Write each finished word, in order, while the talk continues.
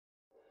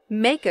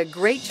Make a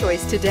great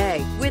choice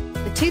today with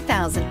the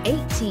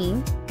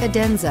 2018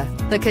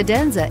 Cadenza. The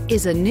Cadenza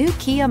is a new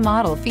Kia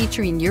model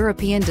featuring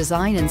European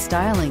design and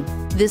styling.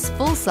 This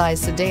full-size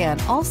sedan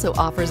also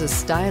offers a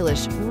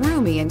stylish,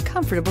 roomy, and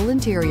comfortable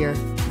interior.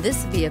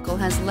 This vehicle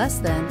has less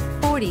than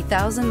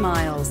 40,000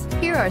 miles.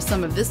 Here are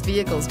some of this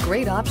vehicle's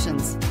great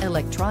options: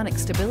 electronic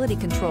stability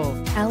control,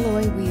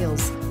 alloy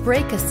wheels,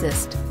 brake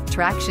assist,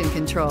 traction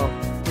control,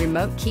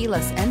 remote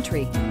keyless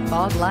entry,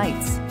 fog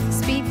lights,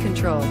 speed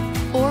control,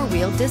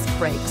 four-wheel disc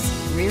brakes,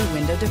 rear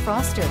window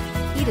defroster,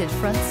 heated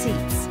front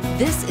seats.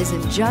 This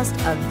isn't just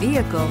a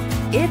vehicle,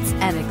 it's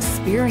an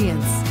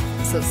experience.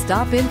 So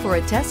stop in for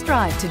a test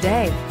drive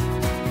today.